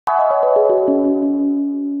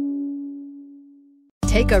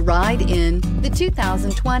Take a ride in the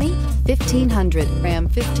 2020 1500. Ram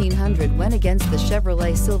 1500 went against the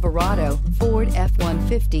Chevrolet Silverado, Ford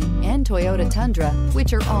F-150, and Toyota Tundra,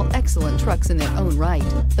 which are all excellent trucks in their own right.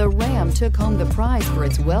 The Ram took home the prize for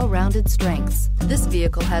its well-rounded strengths. This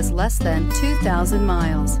vehicle has less than 2,000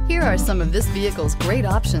 miles. Here are some of this vehicle's great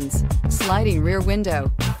options: sliding rear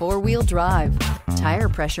window, four-wheel drive, tire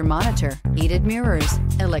pressure monitor, heated mirrors,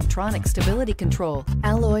 electronic stability control,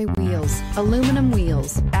 alloy wheels, aluminum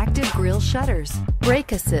wheels, active grille shutters,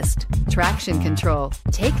 brake assist, traction control.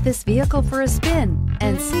 Take this vehicle for a spin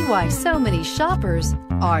and see why so many shoppers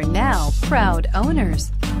are now proud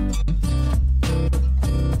owners.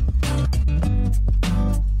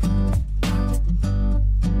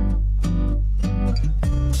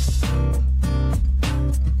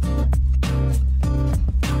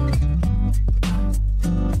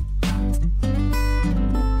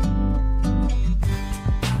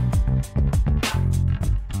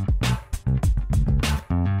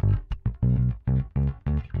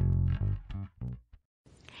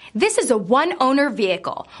 This is a one-owner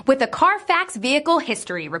vehicle with a Carfax Vehicle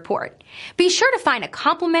History Report. Be sure to find a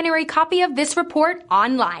complimentary copy of this report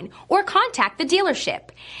online or contact the dealership.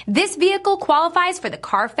 This vehicle qualifies for the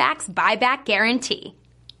Carfax Buyback Guarantee.